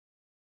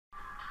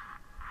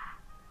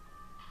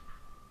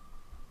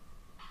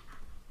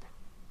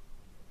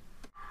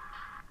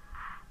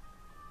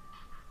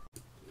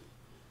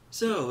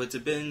So it's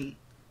been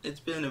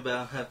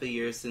about half a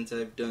year since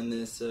I've done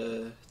this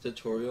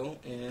tutorial,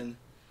 and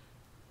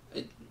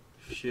I,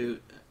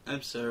 shoot,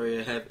 I'm sorry.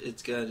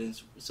 It's gotten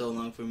so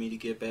long for me to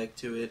get back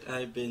to it.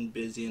 I've been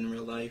busy in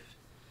real life.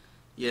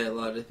 Yeah, a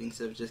lot of things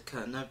have just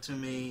caught up to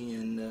me,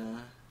 and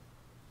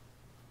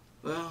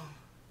well,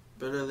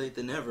 better late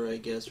than never, I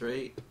guess,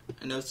 right?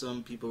 I know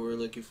some people were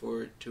looking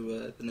forward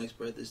to the next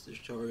part of this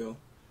tutorial.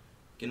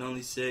 Can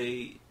only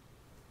say,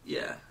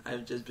 yeah,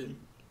 I've just been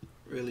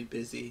really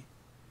busy.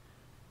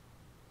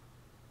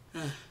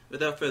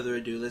 Without further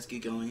ado, let's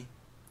get going.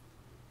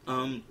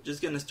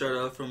 Just gonna start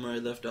off from where I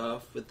left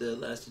off with the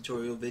last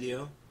tutorial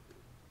video,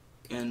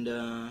 and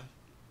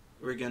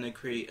we're gonna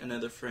create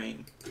another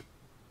frame.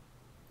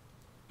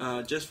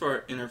 Just for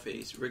our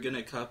interface, we're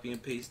gonna copy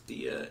and paste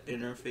the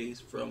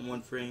interface from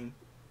one frame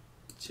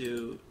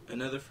to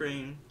another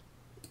frame.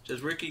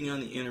 Just working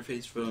on the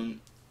interface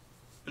from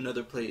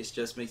another place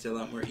just makes it a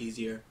lot more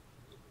easier,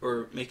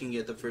 or making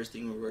it the first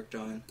thing we worked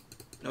on.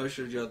 I know I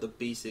showed you all the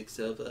basics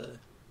of the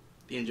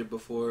engine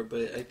before,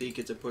 but I think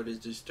it's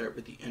important to start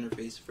with the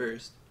interface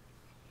first.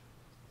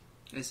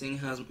 And seeing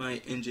how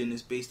my engine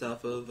is based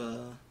off of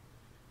a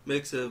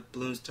mix of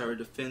Bloons Tower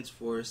Defense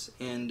Force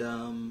and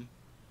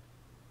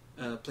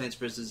Plants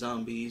vs.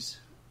 Zombies,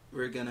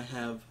 we're gonna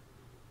have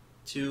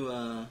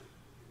two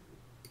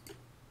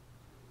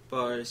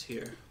bars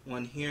here,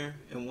 one here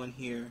and one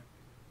here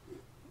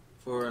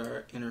for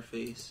our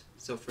interface.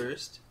 So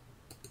first,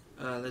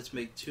 let's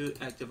make two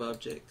active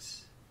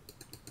objects.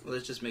 Well,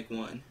 let's just make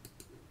one.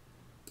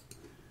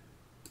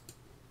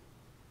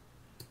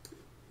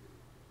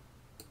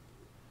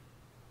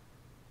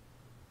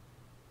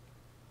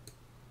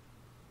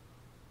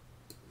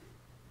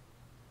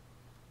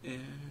 And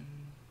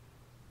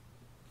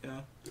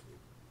yeah,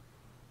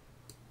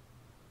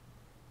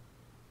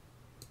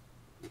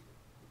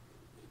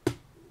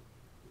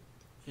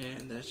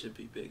 and that should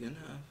be big enough.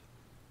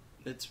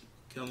 Let's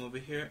come over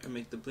here and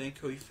make the blend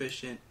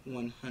coefficient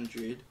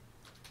 100.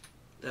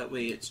 That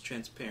way it's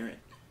transparent.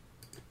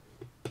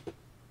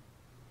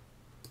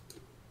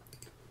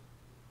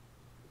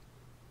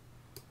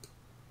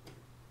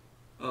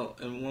 Oh,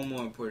 and one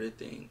more important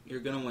thing.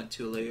 You're going to want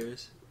two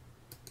layers.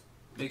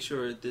 Make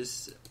sure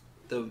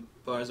the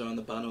bars are on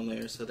the bottom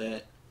layer so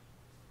that,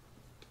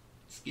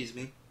 excuse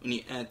me, when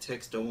you add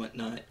text or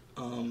whatnot,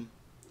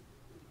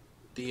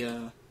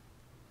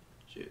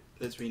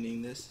 let's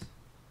rename this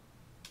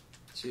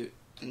to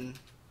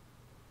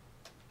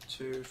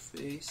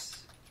interface.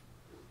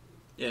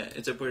 Yeah,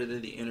 it's important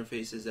that the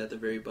interface is at the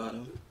very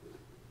bottom.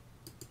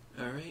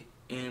 Alright,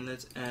 and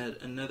let's add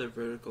another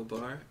vertical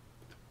bar.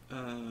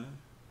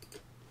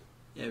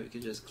 Yeah, we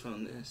could just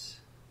clone this.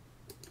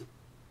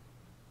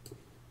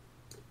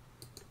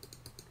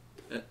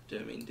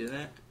 Did I mean do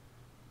that?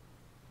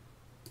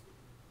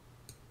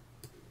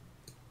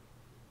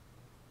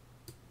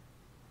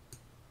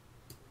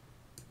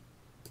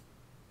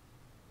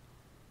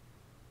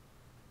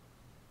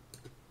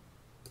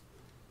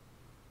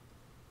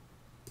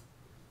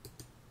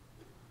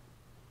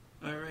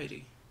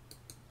 Alrighty.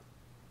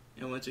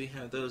 And once we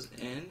have those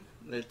in,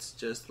 let's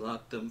just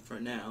lock them for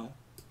now.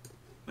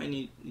 Might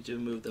need to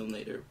move them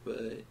later,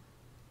 but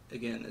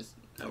again, let's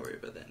not worry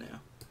about that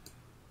now.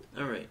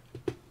 Alright.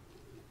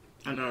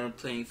 And our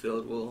playing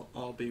field will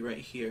all be right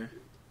here.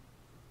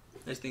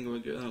 Next thing we're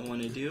going to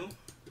want to do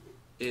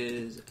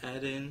is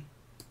add in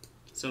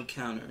some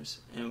counters.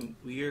 And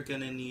we are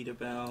going to need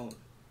about,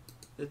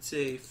 let's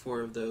say,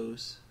 4 of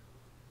those.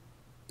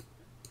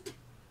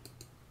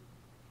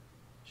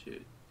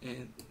 Shoot.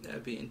 And that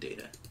would be in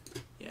data.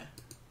 Yeah.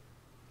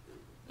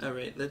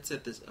 Alright, let's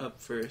set this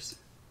up first.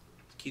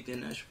 Keep the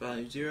initial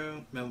value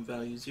 0, minimum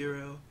value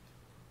 0,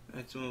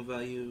 maximum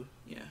value,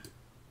 yeah.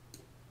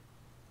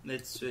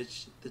 Let's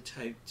switch the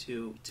type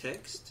to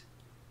text.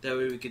 That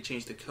way we could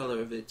change the color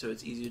of it so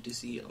it's easier to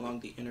see along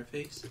the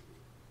interface.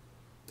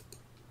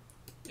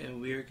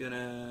 And we're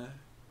gonna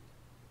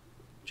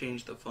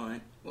change the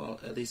font, well,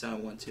 at least I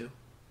want to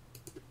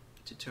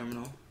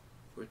Terminal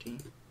 14.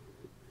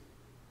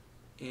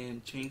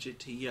 And change it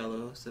to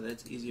yellow so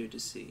that's easier to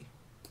see,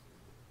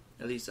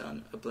 at least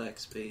on a black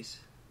space.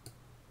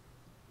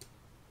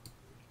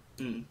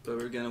 But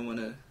we're gonna want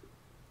to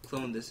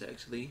clone this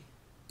actually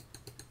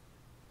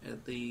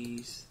at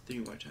least 3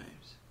 more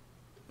times.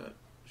 Oh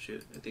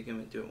shoot, I think I'm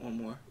gonna do it one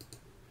more.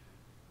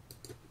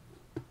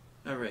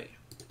 Alright.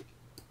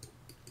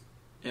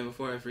 And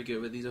before I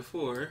forget what these are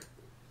for,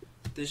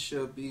 this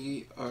shall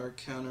be our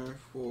counter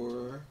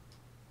for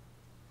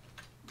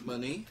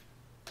money.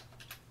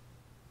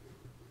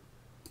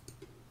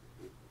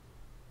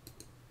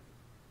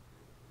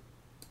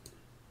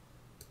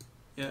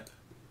 Yeah,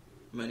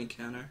 money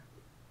counter.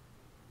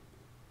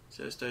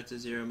 So it starts at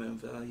 0, minimum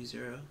value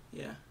 0,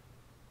 yeah.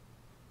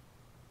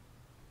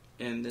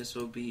 And this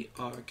will be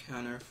our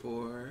counter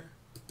for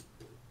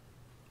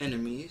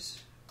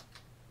enemies.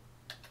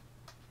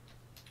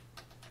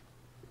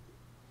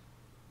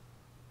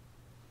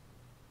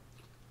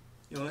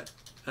 You know what?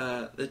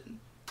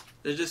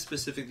 Let's just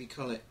specifically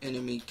call it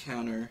enemy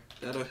counter.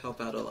 That'll help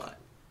out a lot.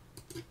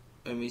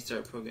 when we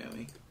start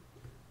programming.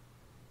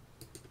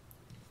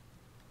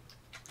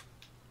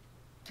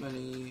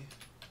 Money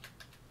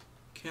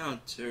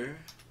counter,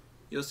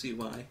 you'll see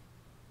why.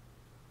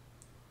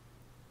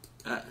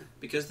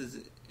 Because there's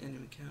an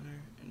enemy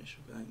counter,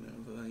 initial value,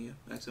 minimum value,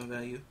 maximum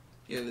value.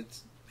 Yeah,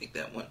 let's make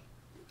that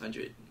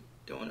 100.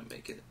 Don't want to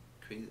make it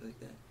crazy like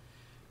that.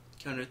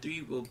 Counter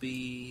 3 will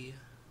be,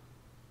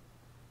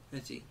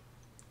 let's see,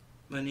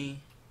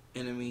 money,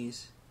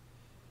 enemies,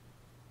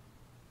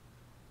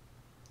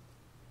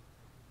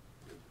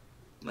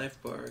 life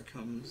bar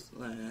comes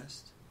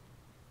last.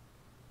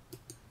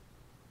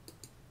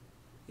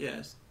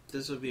 Yes,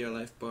 this will be our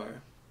life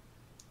bar.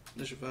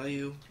 Initial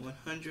value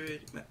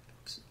 100,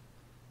 max,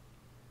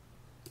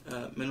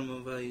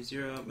 minimum value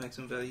 0,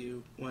 maximum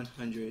value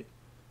 100.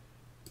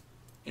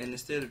 And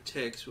instead of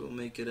text, we'll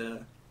make it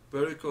a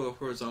vertical or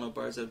horizontal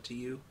bars, up to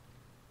you.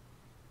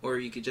 Or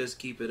you could just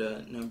keep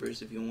it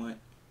numbers if you want.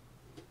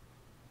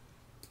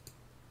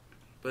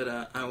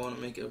 But I want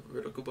to make a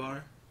vertical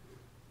bar.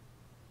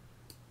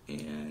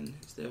 And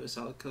instead of a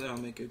solid color, I'll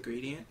make a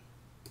gradient.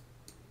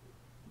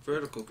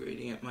 Vertical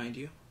gradient, mind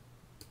you.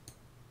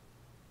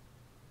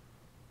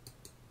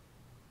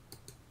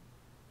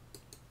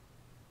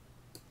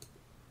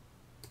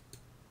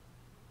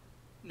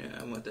 No,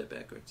 I want that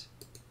backwards.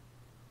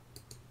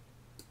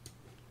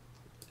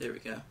 There we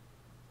go.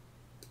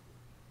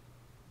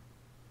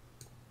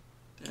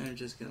 Then I'm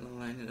just going to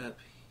line it up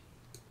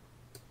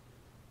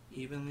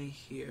evenly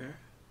here.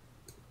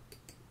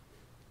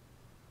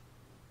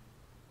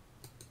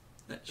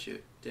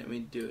 Shoot, didn't we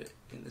do it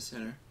in the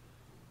center?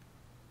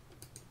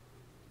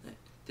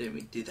 Didn't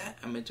we do that?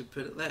 I meant to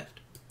put it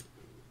left.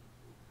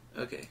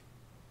 Okay.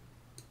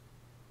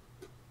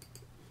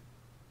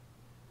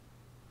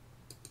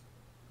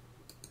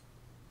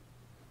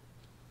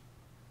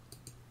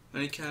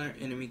 Money counter,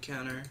 enemy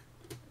counter,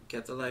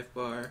 got the life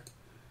bar.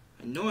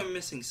 I know I'm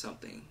missing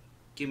something.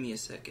 Give me a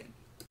second.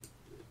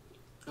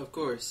 Of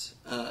course,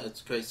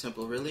 it's quite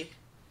simple really.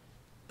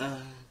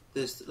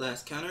 This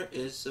last counter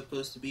is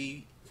supposed to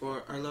be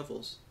for our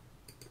levels,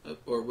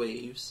 or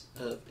waves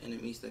of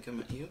enemies that come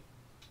at you.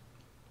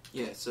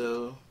 Yeah,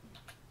 so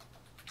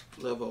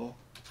level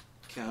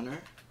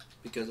counter,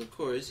 because of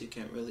course you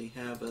can't really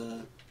have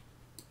a,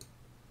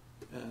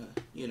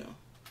 you know,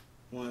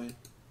 1,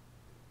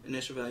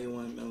 initial value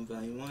 1, minimum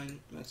value 1,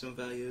 maximum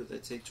value,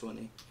 let's say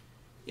 20.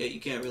 Yeah, you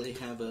can't really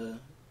have a,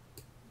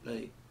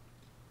 like,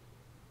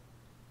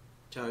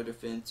 tower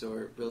defense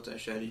or real-time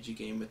strategy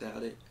game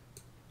without it.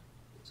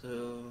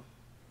 So,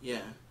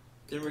 yeah.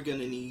 Then we're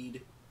gonna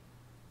need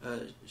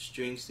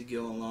strings to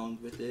go along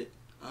with it.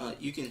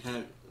 You can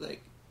have,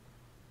 like,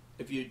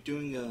 if you're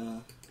doing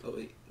oh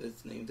wait,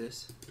 let's name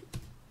this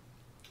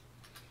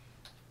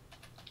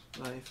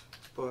life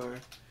bar.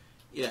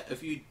 Yeah,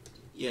 if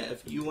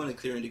you want a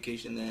clear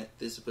indication that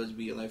this is supposed to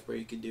be a life bar,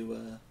 you could do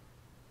a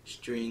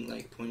string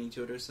like pointing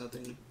to it or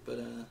something. But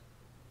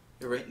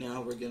right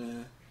now we're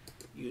gonna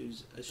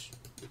use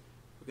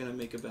we're gonna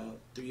make about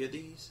 3 of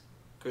these,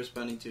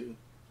 corresponding to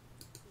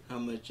how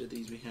much of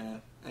these we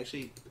have.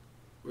 Actually,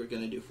 we're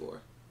gonna do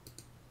 4.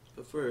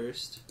 But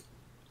first,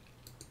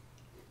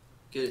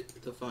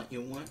 get the font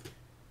you want.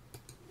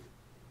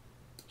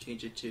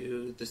 Change it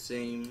to the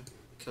same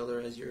color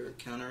as your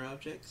counter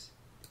objects.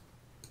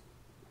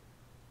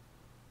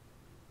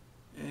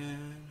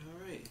 And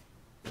alright,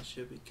 that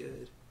should be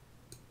good.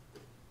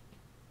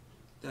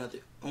 Now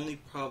the only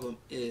problem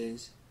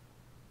is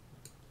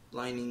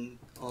lining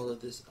all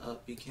of this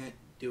up. You can't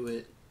do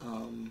it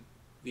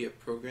via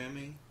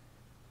programming.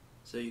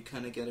 So you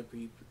kind of got to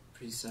be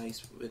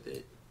precise with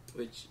it,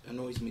 which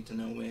annoys me to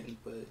no end,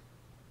 but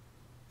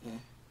yeah.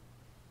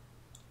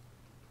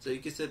 So you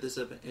can set this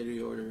up in any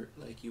order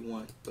like you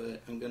want,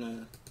 but I'm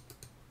gonna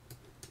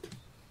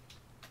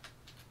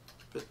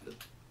put the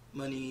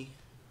money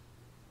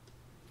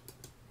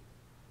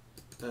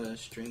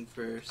string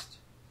first.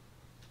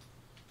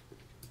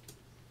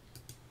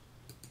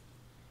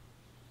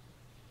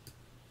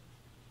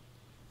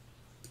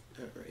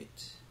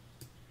 Alright.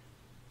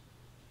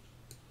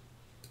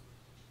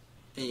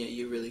 And yeah,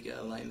 you really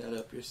gotta line that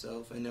up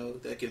yourself. I know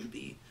that can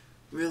be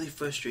really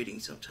frustrating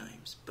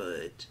sometimes,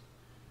 but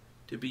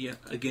to be,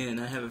 again,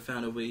 I haven't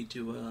found a way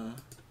to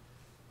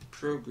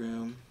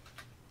program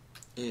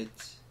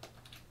it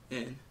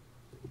in.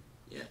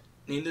 Yeah,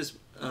 name this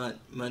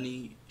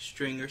money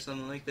string or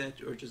something like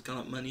that, or just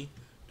call it money.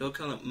 Don't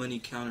call it money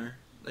counter,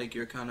 like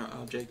your counter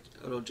object.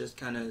 It'll just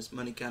count as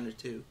money counter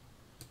too,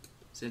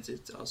 since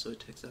it's also a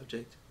text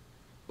object.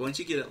 But once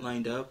you get it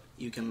lined up,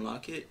 you can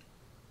lock it.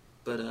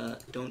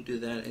 But don't do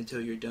that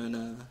until you're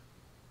done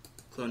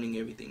cloning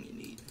everything you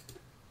need.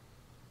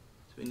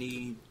 So we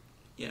need,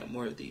 yeah,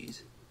 more of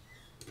these.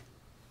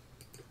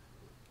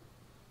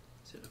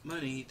 Instead of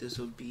money, this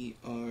will be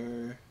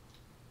our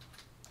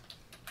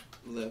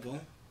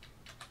level.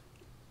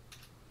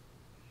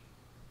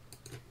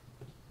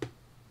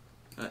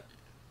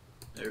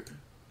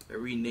 I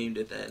renamed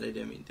it that. I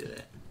didn't mean to do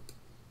that.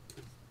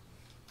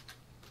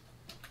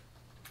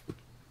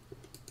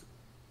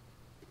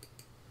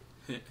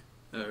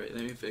 Alright,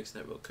 let me fix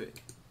that real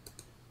quick.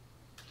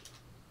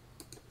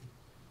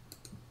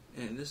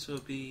 And this will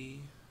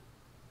be,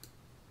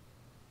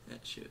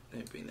 shoot,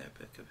 let me bring that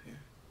back up here.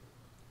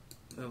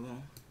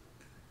 Level.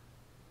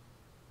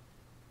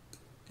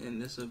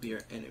 And this will be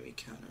our enemy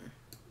counter.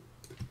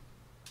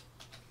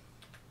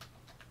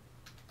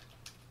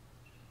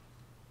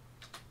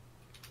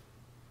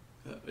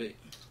 Oh wait,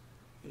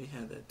 we already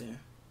had that there.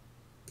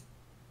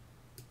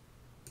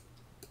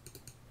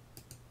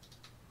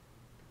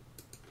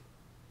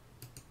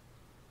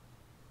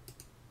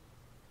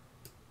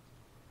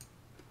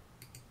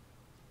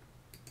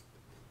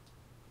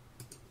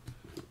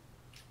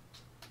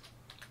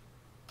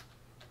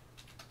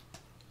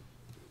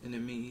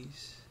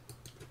 Enemies.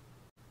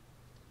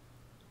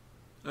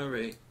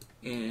 Alright,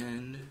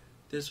 and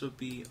this will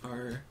be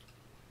our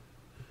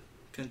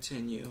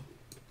continue,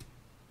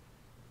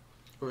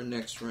 or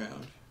next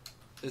round.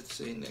 Let's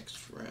say next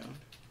round.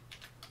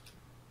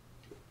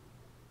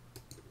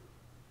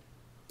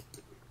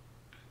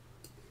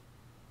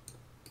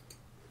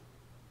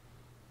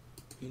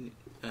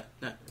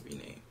 Not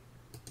rename,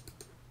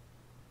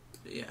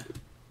 but yeah.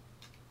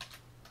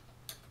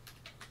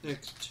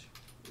 Next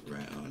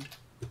round.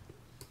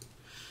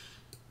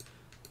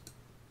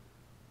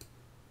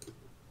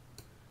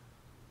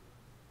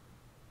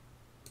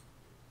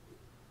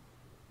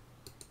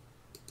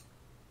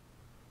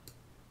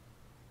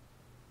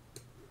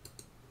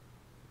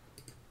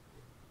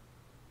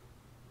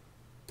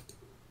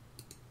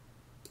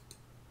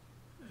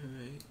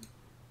 Alright.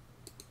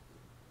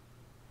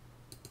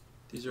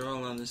 These are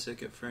all on the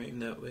second frame,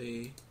 that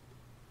way,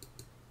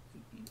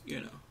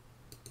 you know,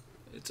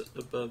 it's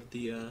above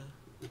the,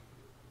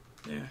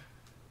 there.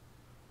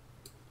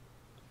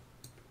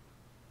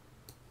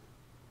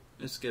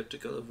 I'm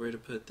skeptical of where to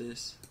put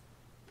this.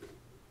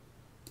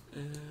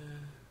 Not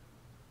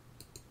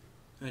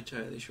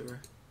entirely sure.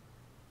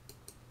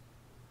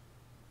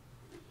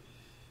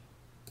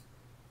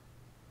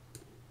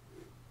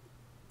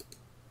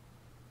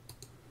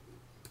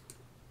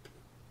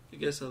 I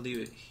guess I'll leave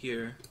it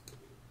here.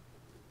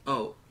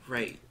 Oh,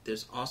 right.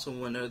 There's also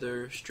one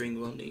other string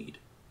we'll need.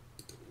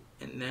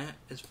 And that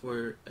is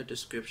for a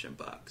description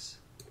box.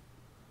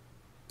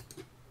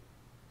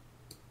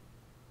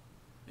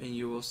 And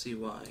you will see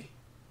why.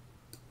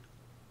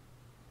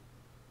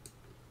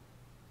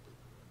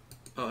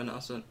 Oh, and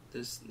also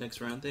this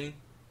next round thing.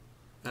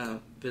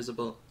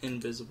 Invisible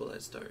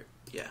at start.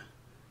 Yeah.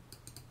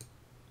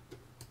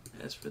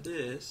 As for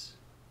this,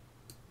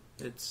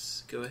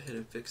 let's go ahead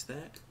and fix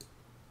that.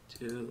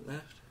 To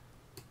left.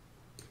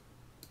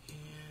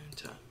 And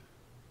top.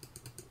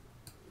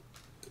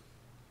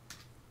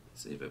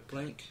 Let's leave it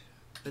blank.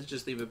 Let's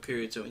just leave a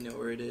period so we know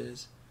where it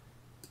is.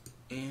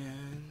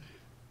 And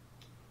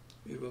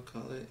we will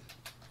call it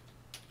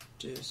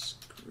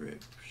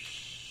description.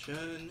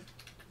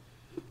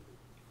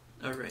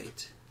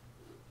 Alright.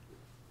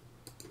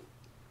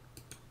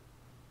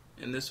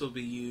 And this will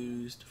be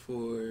used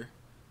for,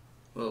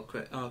 well,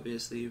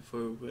 obviously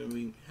for when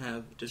we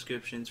have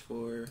descriptions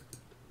for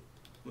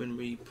when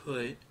we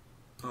put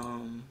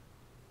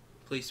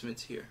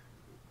placements here.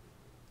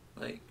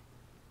 Like,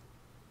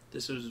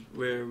 this is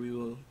where we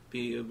will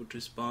be able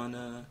to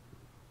spawn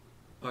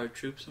our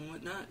troops and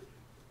whatnot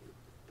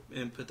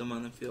and put them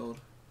on the field.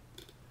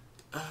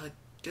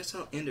 Guess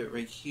I'll end it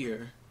right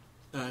here.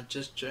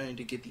 Just trying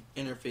to get the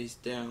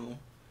interface down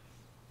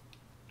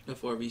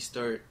before we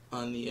start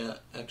on the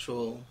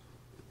actual,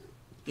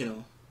 you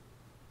know,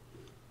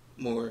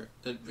 more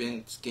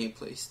advanced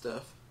gameplay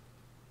stuff.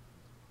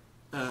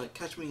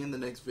 Catch me in the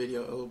next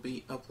video. It will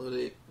be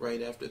uploaded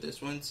right after this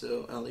one,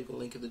 so I'll leave a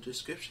link in the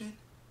description.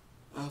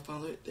 I'll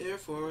follow it there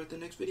for the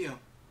next video.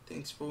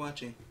 Thanks for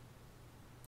watching.